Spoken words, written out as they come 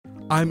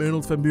I'm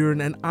Arnold van Buren,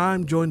 and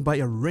I'm joined by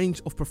a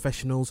range of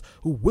professionals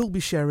who will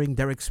be sharing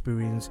their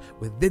experience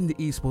within the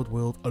esports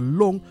world,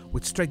 along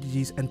with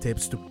strategies and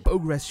tips to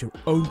progress your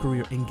own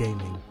career in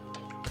gaming.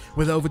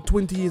 With over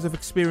 20 years of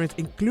experience,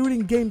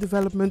 including game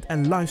development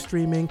and live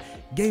streaming,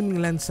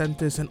 gaming LAN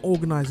centers and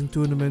organizing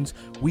tournaments,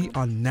 we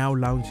are now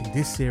launching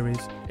this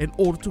series in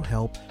order to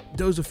help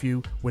those of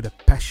you with a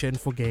passion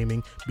for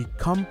gaming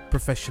become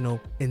professional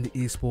in the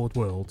esports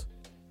world.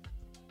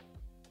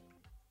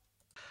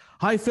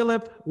 Hi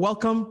Philip,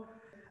 welcome.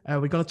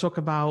 We're going to talk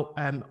about,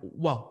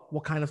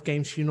 what kind of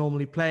games you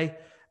normally play.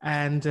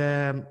 And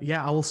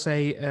I will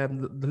say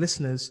the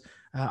listeners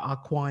are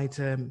quite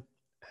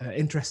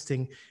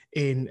interesting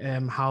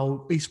in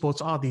how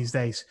esports are these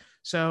days.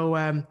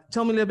 So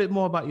tell me a little bit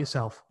more about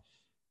yourself.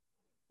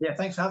 Yeah,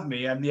 thanks for having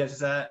me.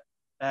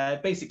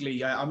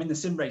 Basically, I'm in the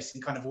sim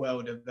racing kind of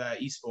world of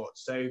esports.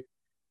 So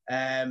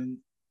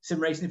sim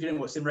racing, if you don't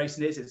know what sim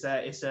racing is,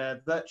 it's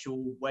a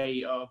virtual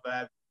way of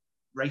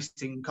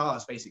racing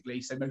cars, basically.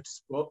 So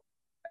motorsport.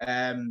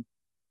 I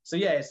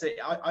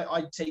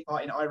take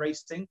part in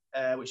iRacing,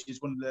 which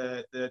is one of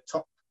the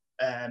top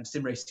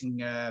sim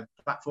racing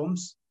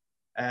platforms.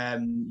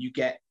 You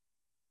get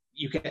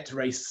to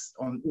race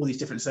on all these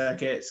different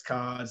circuits,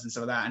 cars, and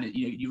stuff like that, and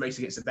you race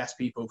against the best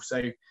people.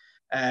 So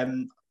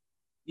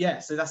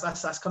so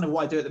that's kind of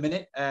what I do at the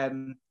minute.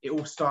 It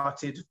all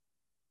started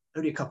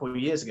only a couple of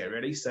years ago,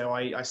 really. So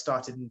I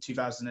started in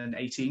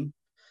 2018.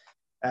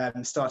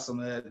 Started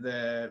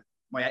on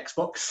my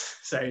Xbox.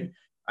 So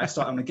I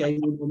started on the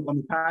game on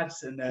the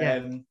pads, and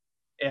I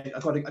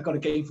got a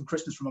game for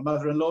Christmas from my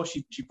mother-in-law.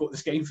 She bought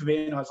this game for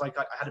me, and I was like,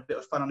 I had a bit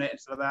of fun on it and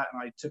stuff like that,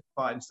 and I took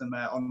part in some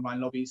online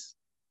lobbies.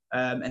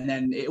 And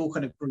then it all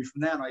kind of grew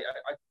from there, and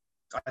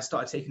I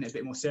started taking it a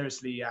bit more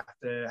seriously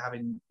after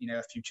having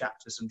a few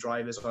chats with some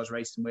drivers I was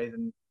racing with,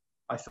 and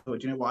I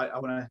thought, you know what, I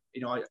want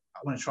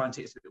to try and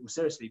take this a bit more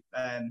seriously.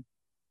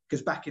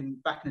 Because back in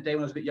the day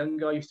when I was a bit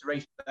younger, I used to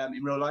race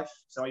in real life.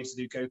 So I used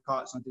to do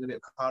go-karts and I did a bit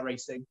of car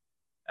racing.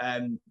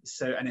 And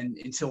then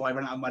until I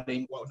ran out of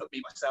money, well, not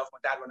me myself, my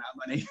dad ran out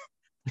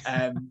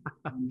of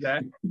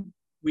money.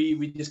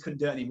 We just couldn't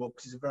do it anymore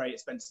because it's a very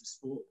expensive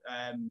sport.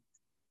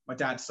 My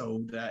dad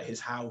sold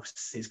his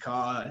house, his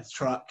car, his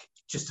truck,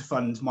 just to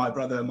fund my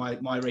brother,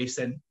 my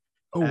racing.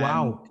 Oh,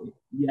 wow.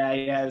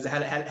 It was a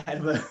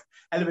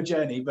hell of a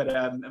journey, but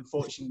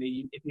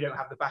unfortunately, if you don't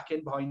have the back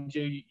end behind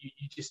you,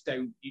 you just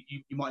don't,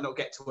 you might not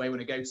get to where you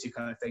want to go to,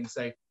 kind of thing.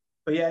 So,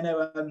 but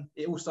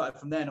it all started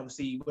from there. And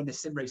obviously, when the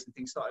sim racing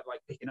thing started like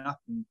picking up,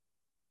 and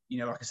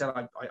like I said,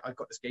 I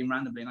got this game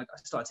randomly, and I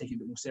started taking it a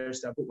bit more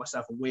seriously. I bought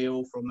myself a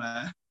wheel from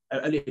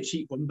only a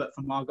cheap one, but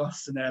from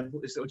Argos, and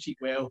bought this little cheap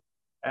wheel,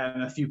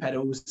 a few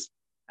pedals.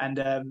 And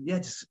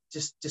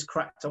just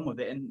cracked on with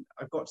it, and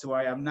I've got to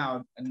where I am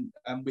now, and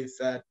I'm with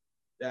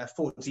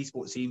Ford's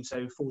esports team, so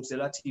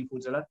Team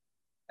Fordzilla,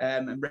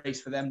 and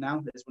race for them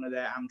now. There's one of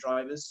their AM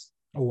drivers.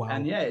 Oh wow!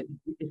 And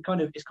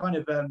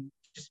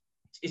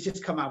it's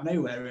just come out of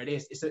nowhere, really.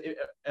 It's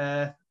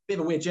a bit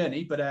of a weird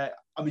journey, but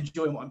I'm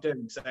enjoying what I'm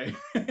doing. So,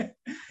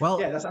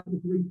 that's a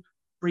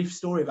brief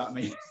story about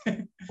me.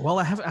 Well,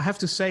 I have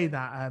to say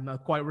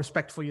that quite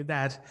respect for your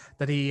dad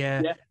that he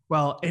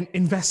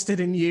invested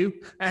in you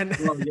and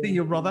in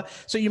your brother.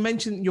 So you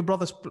mentioned your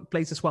brother's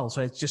place as well.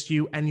 So it's just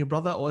you and your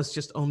brother, or it's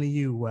just only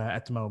you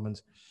at the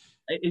moment?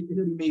 It's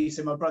only me.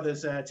 So my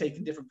brother's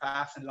taking different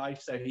paths in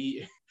life. So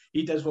he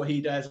does what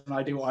he does, and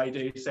I do what I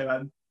do.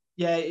 So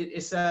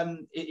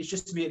it's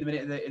just me at the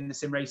minute in the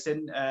sim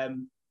racing.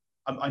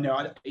 I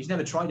know he's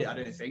never tried it, I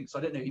don't think. So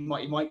I don't know. He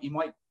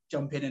might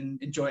jump in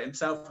and enjoy it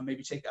himself, and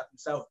maybe take it up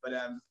himself. But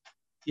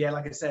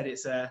like I said,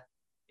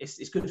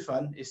 it's good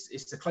fun.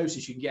 It's the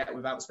closest you can get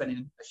without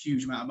spending a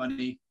huge amount of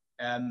money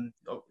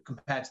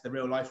compared to the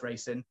real life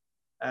racing.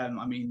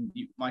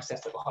 My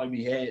setup behind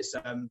me here,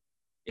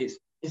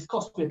 it's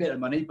cost me a bit of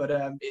money, but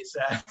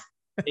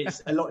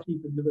it's a lot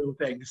cheaper than the real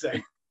thing. So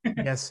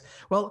yes.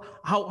 Well,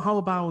 how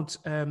about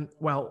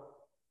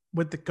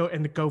with the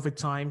COVID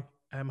time,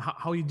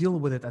 how you deal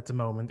with it at the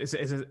moment? Is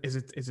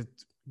it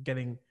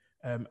getting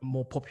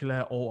more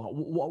popular, or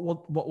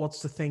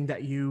what's the thing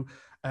that you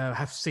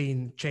have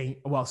seen change?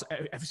 Well,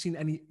 have you seen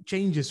any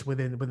changes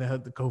within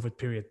the COVID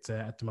period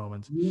at the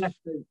moment? Yes,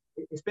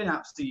 it's been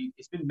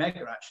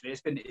mega, actually.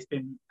 It's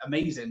been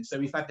amazing. So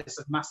we've had this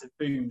massive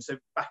boom. So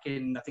back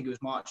in, I think it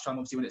was March time,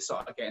 obviously, when it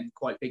started getting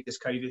quite big, this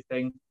COVID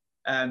thing.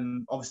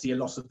 Obviously a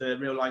lot of the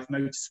real life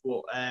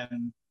motorsport,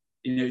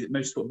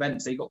 motorsport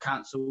events, they got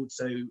cancelled.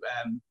 So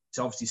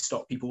to obviously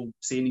stop people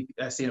seeing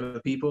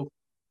other people.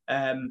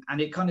 And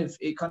it kind of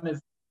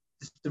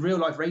the real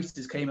life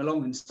races came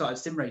along and started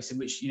sim racing,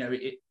 which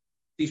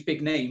these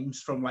big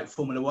names from like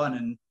Formula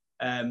One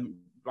and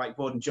like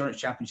World Endurance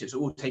Championships are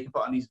all taking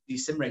part in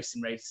these sim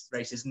racing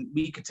races, and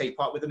we could take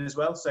part with them as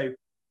well. So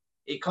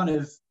it kind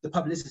of, the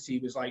publicity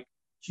was like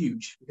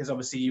huge, because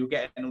obviously you were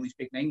getting all these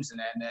big names in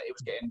there, and it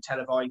was getting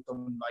televised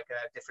on like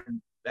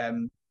different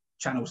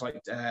channels like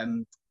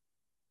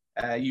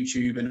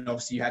YouTube, and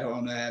obviously you had it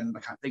on I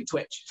can't think,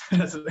 Twitch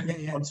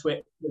on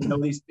Twitch, and all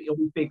these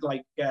big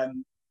like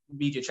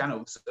media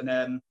channels,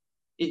 and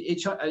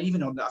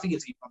even on I think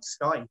it's even on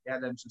Sky. They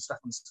had some stuff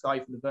on Sky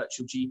for the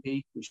virtual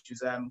GP, which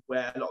is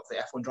where a lot of the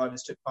F1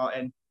 drivers took part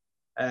in.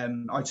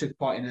 I took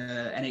part in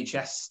a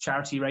NHS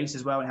charity race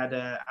as well, and had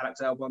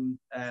Alex Albon,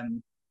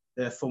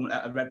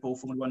 a Red Bull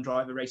Formula One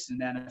driver racing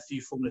there, and a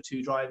few Formula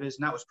 2 drivers,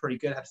 and that was pretty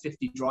good. I had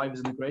 50 drivers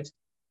in the grid.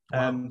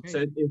 Wow, okay. So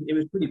it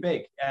was pretty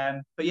big.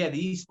 But yeah,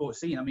 the esports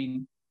scene, I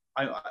mean,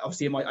 I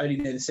obviously I only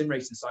know the sim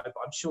racing side,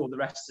 but I'm sure the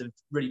rest have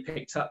really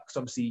picked up, because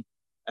obviously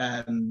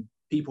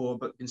people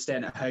have been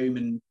staying at home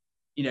and,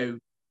 you know,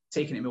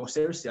 taking it more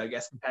seriously, I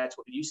guess, compared to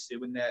what they used to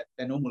when their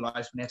normal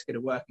lives, when they had to go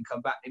to work and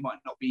come back. They might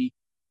not be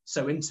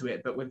so into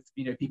it, but with,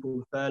 you know, people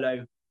with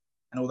furlough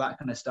and all that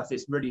kind of stuff,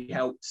 it's really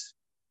helped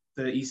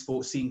the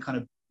esports scene kind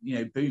of, you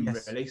know, boom,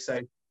 yes. Really.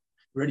 So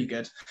really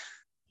good.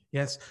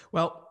 Yes.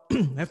 Well,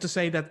 I have to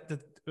say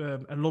that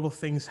a lot of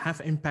things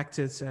have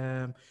impacted,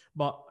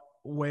 but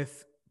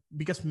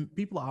because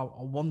people are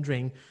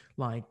wondering,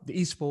 like the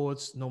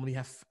esports normally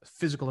have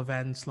physical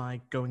events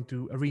like going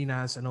to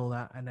arenas and all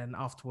that, and then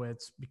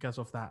afterwards, because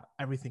of that,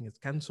 everything is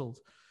cancelled.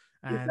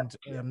 And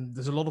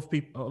there's a lot of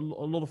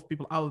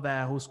people out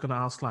there who's going to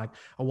ask, like,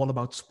 oh, what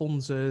about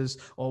sponsors,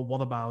 or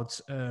what about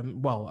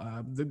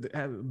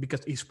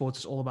because esports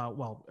is all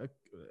about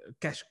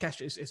cash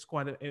is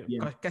quite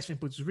cash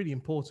input is really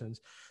important.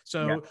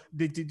 So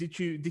did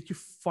you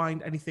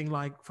find anything,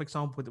 like, for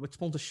example, with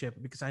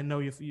sponsorship? Because I know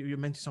you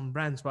mentioned some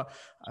brands, but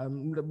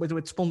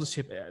with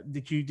sponsorship,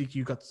 did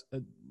you got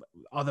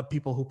other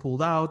people who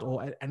pulled out,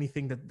 or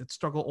anything that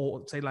struggle,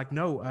 or say like,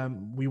 no,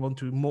 we want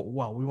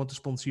to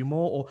sponsor you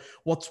more, or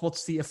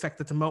what's the effect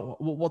at the moment?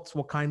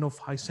 What kind of,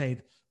 how I say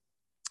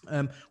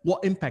it,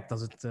 what impact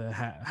does it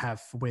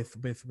have with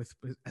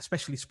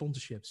especially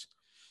sponsorships?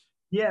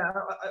 Yeah,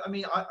 I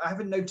mean, I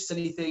haven't noticed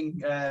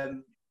anything.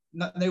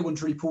 No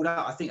one's really pulled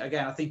out. I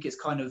think it's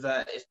kind of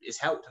it's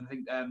helped, and I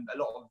think a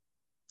lot of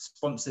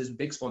sponsors and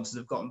big sponsors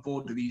have got on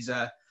board with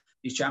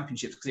these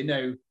championships, because they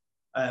know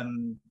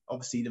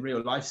obviously the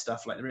real life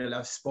stuff, like the real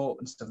life sport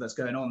and stuff that's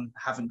going on,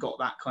 haven't got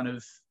that kind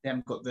of, they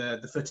haven't got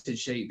the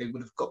footage they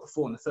would have got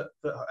before, and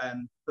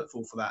the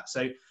footfall for that.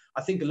 So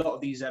I think a lot of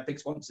these big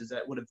sponsors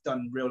that would have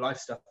done real life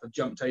stuff have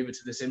jumped over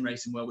to the sim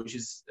racing world, which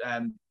is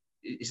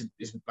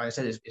like I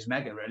said, is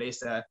mega, really.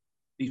 It's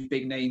these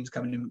big names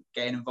coming and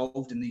getting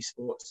involved in these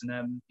sports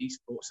and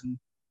esports, and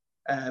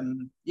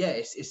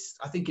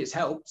I think it's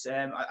helped.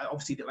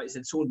 Obviously, like I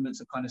said, tournaments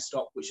have kind of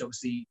stopped, which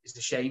obviously is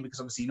a shame, because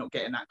obviously you're not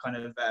getting that kind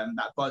of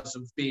that buzz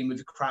of being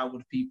with a crowd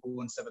of people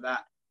and stuff like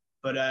that.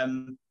 But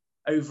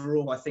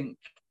overall, I think,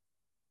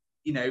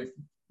 you know,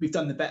 we've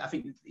done the best. I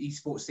think the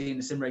esports scene,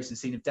 the sim racing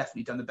scene, have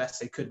definitely done the best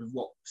they could with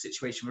what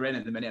situation we're in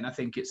at the minute, and I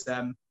think it's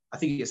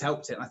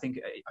helped it. And I think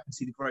I can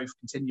see the growth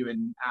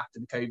continuing after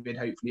the COVID.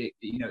 Hopefully,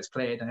 it's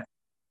cleared, and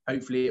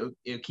hopefully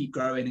it'll keep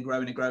growing and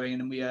growing and growing,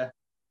 and then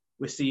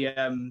we'll see,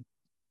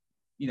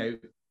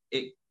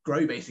 it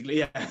grow, basically.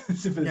 Yeah.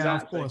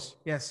 Of course.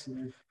 Yes.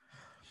 Yeah.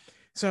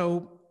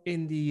 So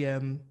in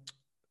the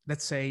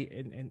let's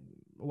say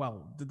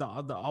there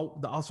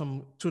are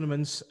some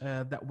tournaments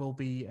that will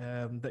be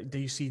that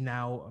you see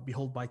now be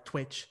held by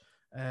Twitch.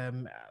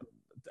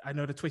 I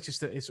know that Twitch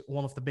is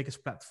one of the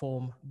biggest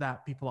platform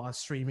that people are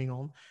streaming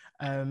on.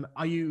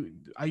 Are you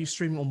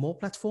streaming on more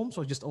platforms,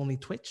 or just only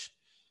Twitch?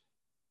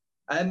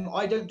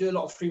 I don't do a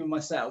lot of streaming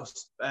myself,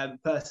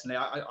 personally.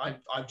 I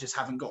just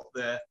haven't got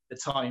the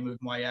time with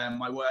my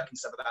my work and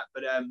stuff like that.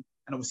 But and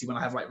obviously when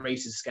I have like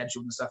races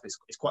scheduled and stuff, it's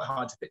quite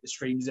hard to fit the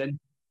streams in.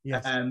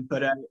 Yes.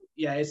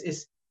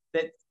 It's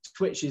that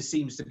Twitch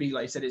seems to be,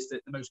 like I said, it's the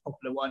most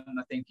popular one. And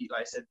I think,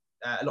 like I said,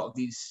 a lot of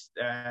these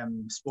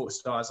sports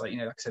stars, like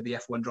I said, the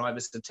F1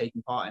 drivers have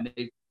taken part, and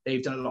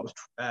they've done a lot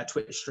of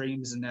Twitch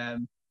streams,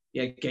 and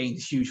gained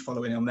a huge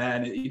following on there.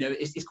 And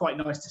it's quite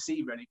nice to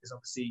see, really, because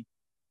obviously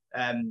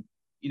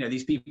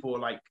these people are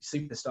like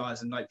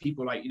superstars, and like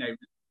people like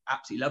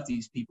absolutely love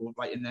these people,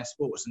 like in their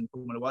sports and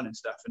Formula One and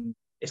stuff. And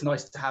it's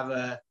nice to have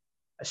a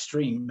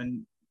stream,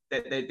 and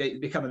they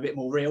become a bit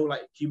more real,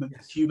 like human.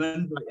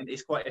 Like, and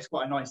it's quite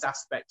a nice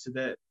aspect to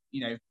the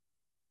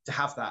to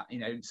have that,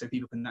 so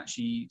people can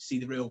actually see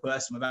the real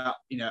person without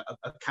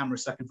a camera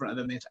stuck in front of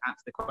them. They have to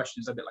answer the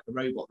questions a bit like a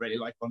robot, really,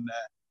 like on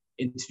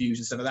the interviews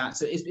and stuff like that.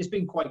 So it's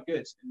been quite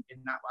good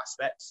in that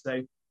aspect.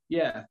 So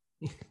yeah.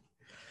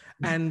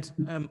 And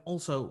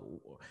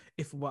also,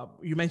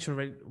 you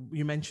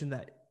mentioned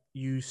that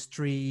you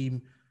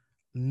stream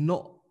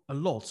not a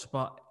lot,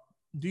 but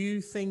do you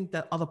think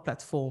that other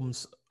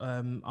platforms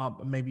are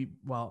maybe,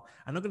 well,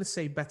 I'm not going to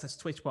say better as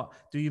Twitch, but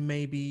do you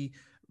maybe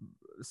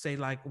say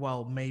like,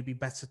 well, maybe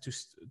better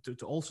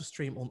to also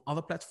stream on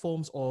other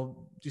platforms, or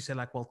do you say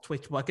like, well,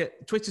 Twitch? Well,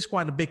 Twitch is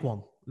quite a big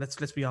one. Let's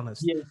be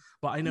honest. Yeah.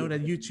 But I know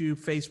that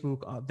YouTube,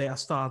 Facebook, they are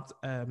start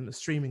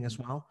streaming as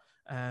well.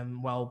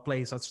 While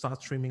players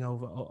start streaming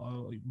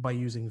over by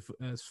using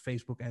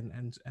Facebook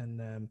and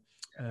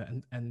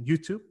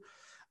YouTube.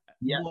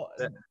 Yeah.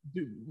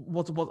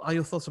 What are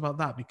your thoughts about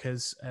that?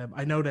 Because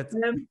I know that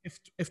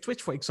if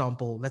Twitch, for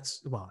example,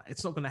 it's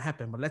not going to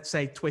happen, but let's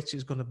say Twitch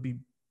is going to be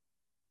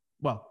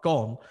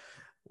gone.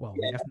 well,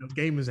 we have no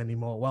gamers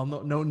anymore. Well,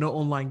 no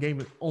online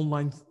gamers,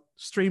 online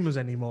streamers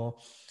anymore.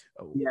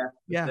 Yeah,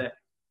 Yeah.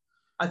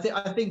 I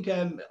think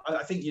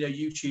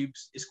YouTube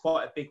is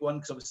quite a big one,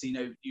 because obviously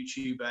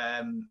YouTube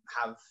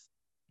have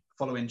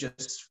following,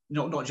 just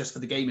not just for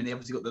the gaming. They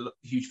obviously got the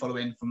huge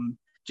following from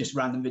just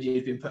random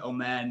videos being put on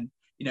there, and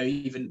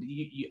even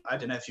I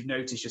don't know if you've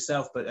noticed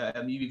yourself, but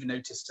you've even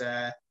noticed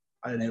I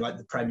don't know, like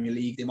the Premier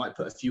League, they might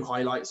put a few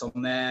highlights on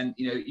there, and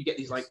you get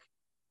these, like,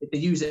 they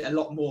use it a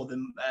lot more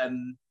than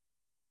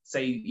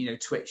say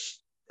Twitch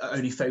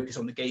only focus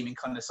on the gaming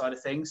kind of side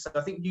of things. So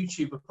I think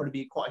YouTube would probably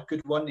be quite a good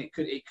one. It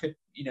could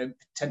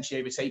potentially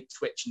overtake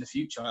Twitch in the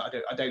future.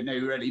 I don't know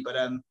really, but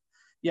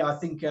yeah, I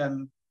think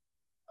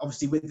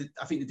obviously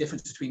I think the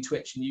difference between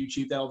Twitch and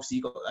YouTube, they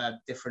obviously got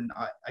different.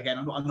 Again,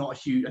 I'm not a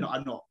huge,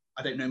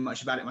 I don't know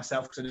much about it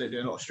myself because I don't do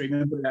a lot of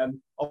streaming. But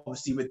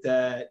obviously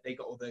they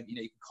got all the, you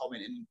can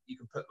comment and you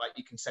can put, like,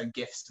 you can send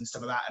gifts and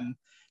stuff like that. And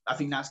I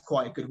think that's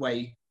quite a good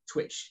way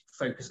Twitch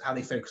how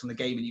they focus on the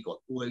game, and you've got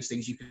all those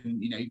things you can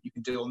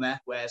do on there.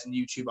 Whereas on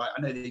YouTube, I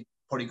know they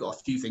probably got a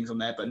few things on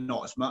there, but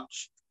not as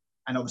much.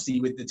 And obviously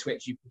with the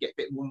Twitch, you can get a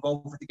bit more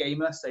involved with the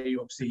gamer, so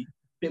you obviously a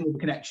bit more of a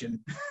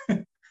connection.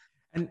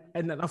 And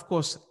then, of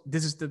course,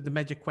 this is the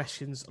magic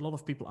questions a lot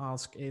of people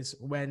ask is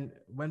when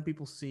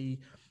people see,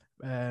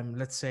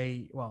 let's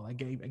say, well, a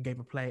game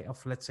of play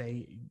of, let's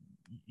say,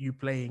 you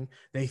playing,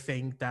 they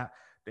think that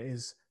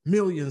there's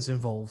millions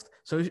involved.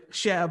 So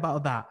share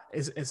about that.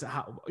 Is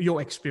how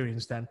your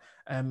experience then?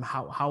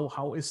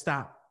 How is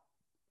that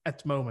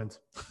at the moment?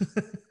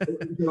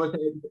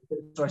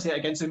 Sorry, say it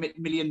again. So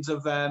millions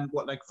of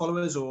like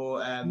followers or?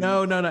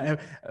 No.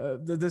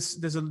 There's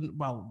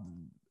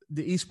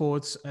the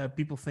esports,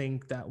 people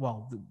think that,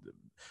 well,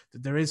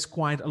 there is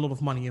quite a lot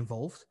of money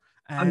involved.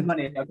 And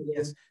money,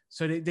 yes,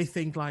 so they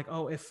think like,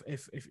 oh, if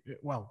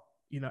well,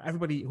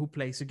 everybody who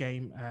plays a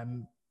game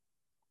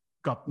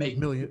got makes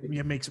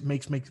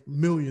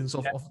millions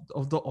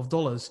of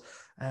dollars.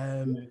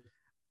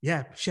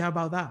 Yeah, share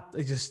about that.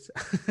 They just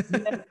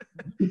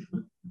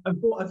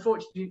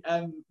unfortunately,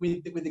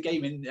 with the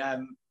gaming,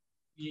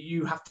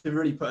 you have to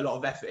really put a lot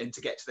of effort in to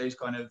get to those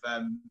kind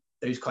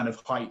of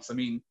heights. I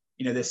mean,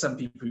 there's some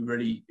people who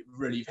really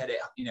hit it,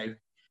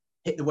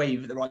 hit the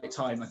wave at the right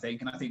time, I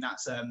think. And I think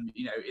that's,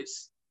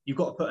 you've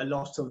got to put a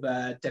lot of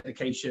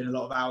dedication, a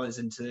lot of hours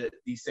into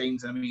these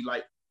things. I mean,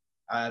 like,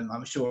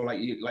 I'm sure like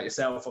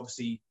yourself,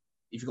 obviously,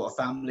 if you've got a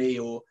family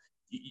or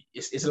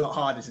it's a lot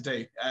harder to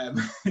do.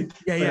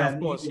 Of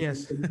course,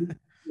 yes.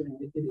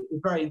 It's a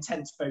very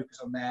intense focus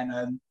on there.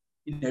 And,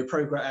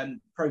 pro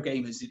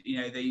gamers,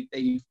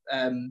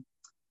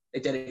 they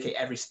dedicate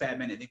every spare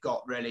minute they've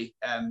got really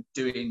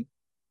doing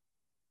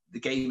the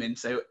gaming.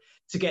 So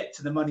to get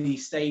to the money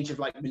stage of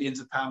like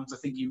millions of pounds, I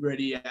think you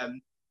really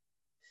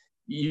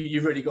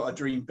you've really got to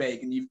dream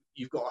big, and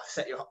you've got to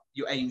set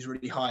your aims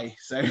really high.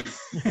 So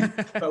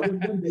but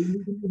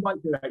one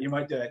day you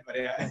might do it, but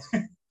yeah.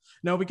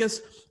 No,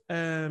 because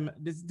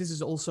this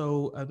is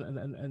also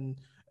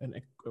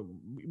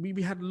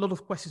we had a lot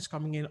of questions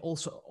coming in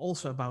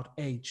also about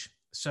age.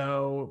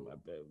 So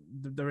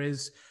there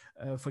is,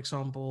 for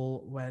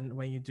example,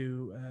 when you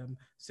do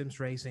Sims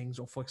racings,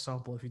 or for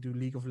example, if you do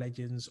League of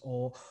Legends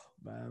or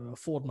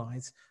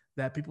Fortnite,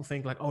 that people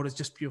think like, oh, that's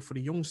just pure for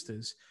the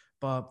youngsters.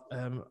 But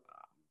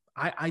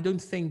I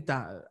don't think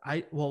that.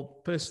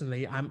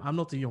 Personally, I'm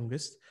not the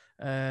youngest.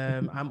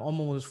 I'm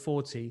almost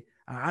 40.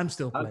 I'm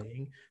still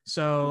playing.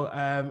 So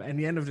at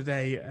the end of the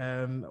day,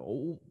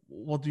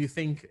 what do you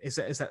think? Is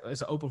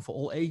that open for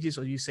all ages,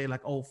 or do you say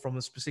like, oh, from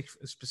a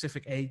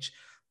specific age,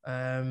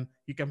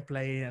 you can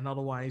play, and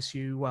otherwise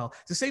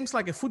it's the same as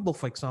like a football,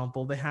 for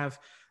example. They have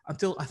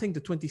until I think the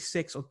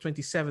 26 or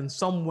 27,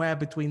 somewhere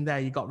between there,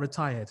 you got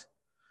retired.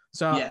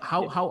 So yeah.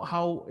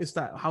 How is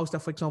that? How is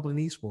that, for example, in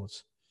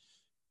esports?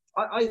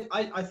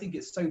 I think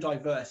it's so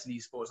diverse in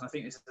esports, and I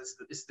think this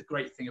is the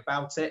great thing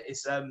about it.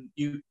 Is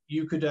you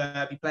could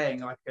be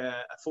playing like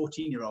a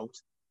 14-year-old,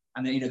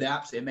 and then they're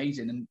absolutely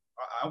amazing. And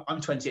I'm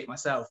 28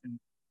 myself, and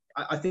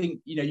I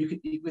think you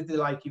could, with the,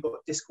 like, you've got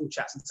Discord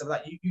chats and stuff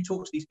like that. You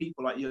talk to these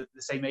people like you're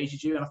the same age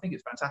as you, and I think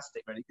it's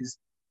fantastic, really, because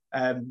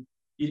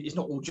it's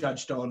not all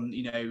judged on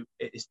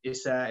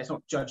it's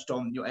not judged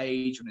on your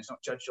age, and it's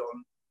not judged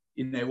on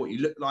what you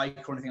look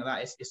like or anything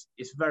like that.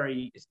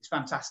 It's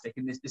fantastic,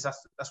 and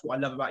that's what I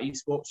love about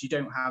esports. You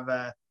don't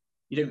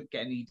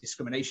get any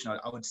discrimination,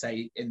 I would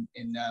say, in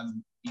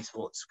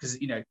esports, because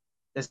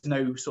there's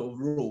no sort of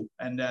rule,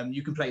 and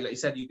you can play, like you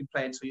said, you can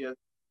play until your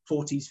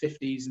 40s,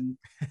 50s, and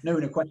no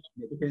one will question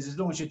it, because as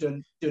long as you're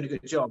doing a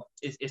good job,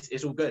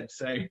 it's all good.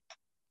 So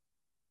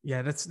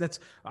yeah, that's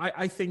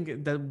I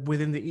think that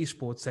within the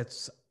esports,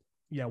 that's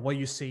what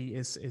you see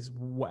is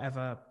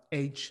whatever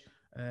age.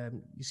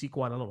 You see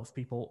quite a lot of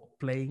people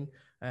playing,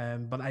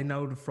 but I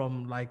know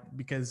from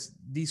because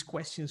these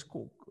questions,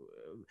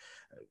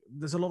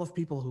 there's a lot of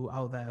people who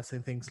out there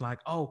saying things like,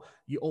 oh,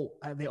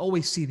 they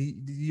always see the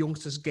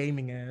youngsters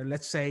gaming.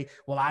 Let's say,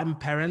 well, I'm a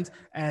parent,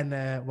 and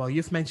well,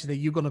 you've mentioned that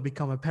you're going to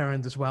become a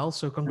parent as well,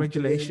 so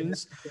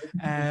congratulations.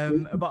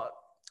 But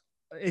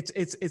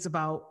it's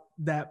about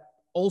that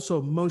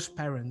also most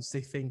parents,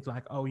 they think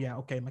like, oh yeah,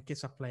 okay, my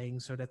kids are playing,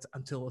 so that's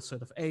until a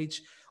certain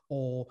age.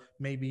 Or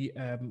maybe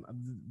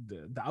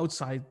the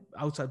outside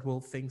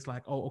world thinks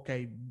like, oh,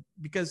 okay,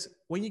 because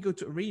when you go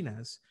to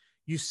arenas,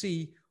 you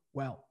see,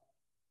 well,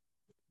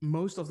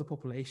 most of the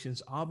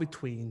populations are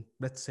between,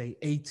 let's say,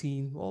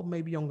 18, or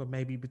maybe younger,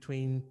 maybe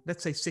between,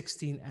 let's say,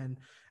 16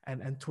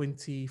 and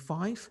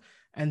 25.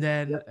 And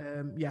then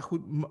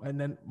and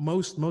then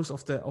most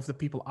of the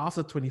people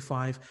after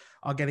 25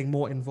 are getting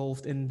more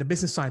involved in the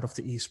business side of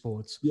the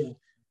esports.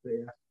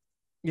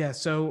 Yeah,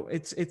 so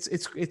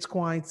it's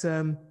quite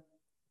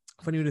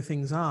funny the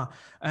things are.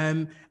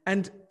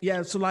 And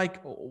yeah, so like,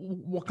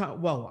 what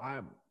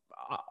kind,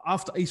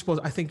 after esports,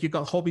 I think you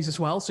got hobbies as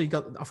well. So you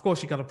got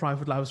a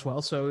private life as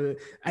well. So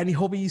any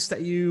hobbies that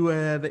you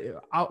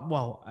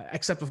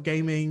except of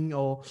gaming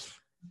or?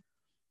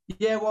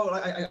 Yeah, well,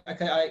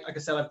 like I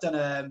said, I've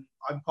done.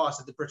 I'm part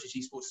of the British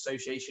Esports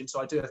Association,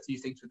 so I do a few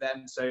things with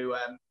them. So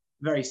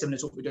very similar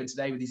to what we're doing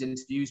today with these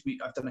interviews.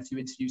 I've done a few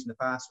interviews in the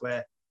past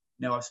where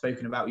I've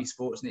spoken about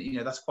esports,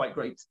 and that's quite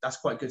great. That's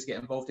quite good to get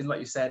involved in. Like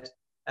you said,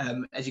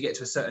 as you get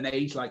to a certain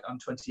age, like I'm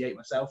 28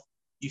 myself,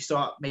 you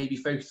start maybe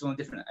focusing on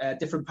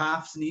different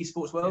paths in the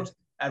esports world,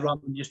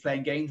 rather than just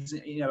playing games.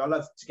 I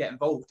love to get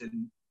involved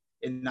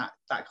in that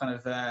kind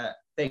of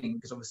thing,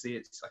 because obviously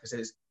it's, like I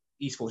said,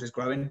 esports is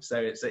growing, so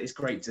it's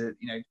great to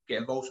get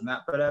involved in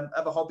that. But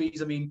other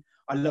hobbies, I mean,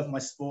 I love my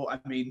sport.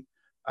 I mean,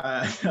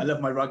 I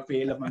love my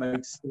rugby. I love my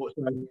motorsport.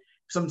 So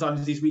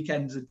sometimes these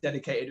weekends are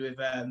dedicated with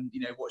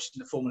watching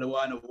the Formula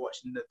One or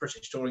watching the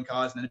British touring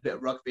cars, and then a bit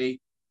of rugby.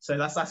 So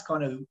that's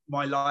kind of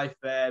my life.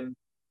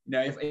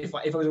 If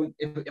I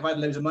had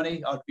loads of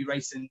money, I'd be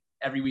racing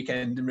every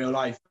weekend in real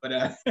life.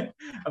 But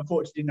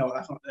unfortunately, no,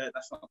 that's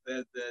not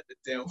the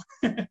deal.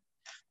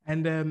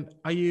 And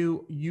are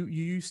you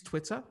use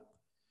Twitter?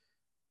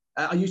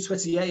 I use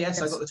Twitter.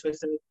 Yes, I got the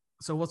Twitter.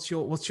 So what's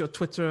your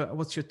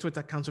Twitter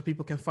account so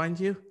people can find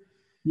you?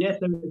 Yeah,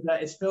 so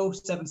it's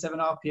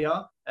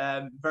Phil77RPR.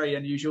 Very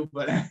unusual,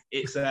 but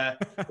it's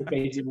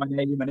basically my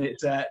name, and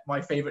it's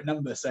my favorite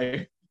number. So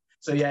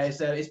yeah,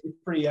 it's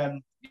pretty.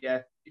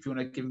 If you want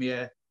to give me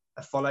a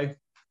follow,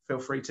 feel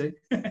free to.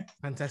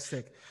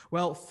 Fantastic.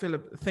 Well,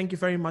 Philip, thank you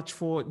very much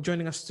for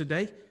joining us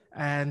today,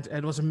 and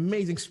it was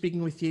amazing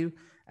speaking with you.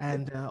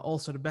 And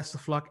also the best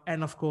of luck,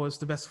 and of course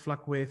the best of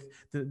luck with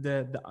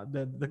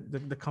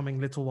the coming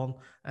little one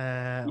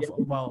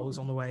who's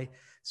on the way.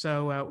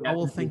 So I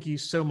will thank you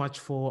so much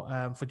for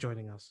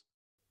joining us.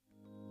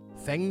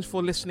 Thanks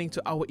for listening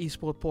to our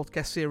eSport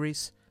podcast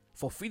series.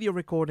 For video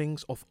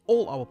recordings of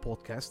all our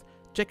podcasts,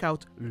 check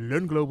out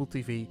Learn Global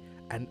TV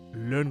and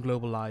Learn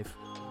Global Live,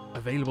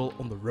 available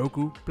on the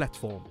Roku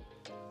platform.